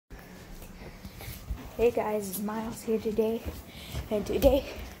Hey guys, it's Miles here today, and today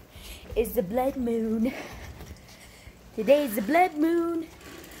is the blood moon. Today is the blood moon.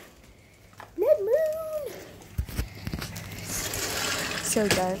 Blood moon! So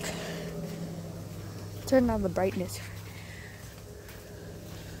dark. Turn on the brightness.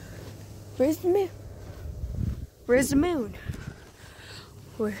 Where's the moon? Where's the moon?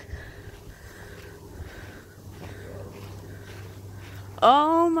 Where?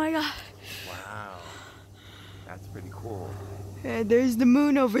 Oh my god. Wow. That's pretty cool. And there's the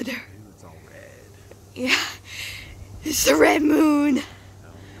moon over there. Ooh, it's all red. Yeah. It's the red moon. Oh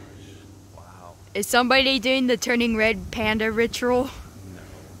gosh. Wow. Is somebody doing the turning red panda ritual? No.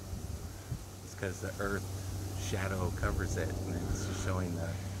 It's because the earth shadow covers it and it's just showing the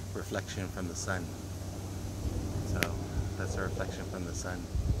reflection from the sun. So that's a reflection from the sun.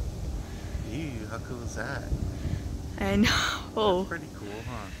 Ew, how cool is that? I know. That's pretty cool,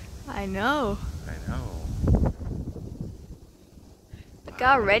 huh? I know. I know. Look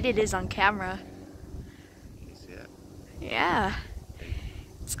how red it is on camera. Can you see it? Yeah.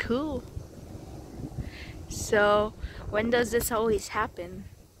 It's cool. So, when does this always happen?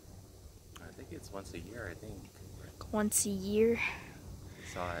 I think it's once a year, I think. Once a year.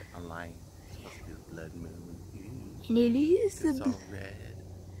 I saw it online. It's supposed to be the blood moon. Ew. And it is. It's all red.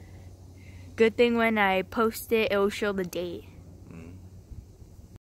 Good thing when I post it, it will show the date.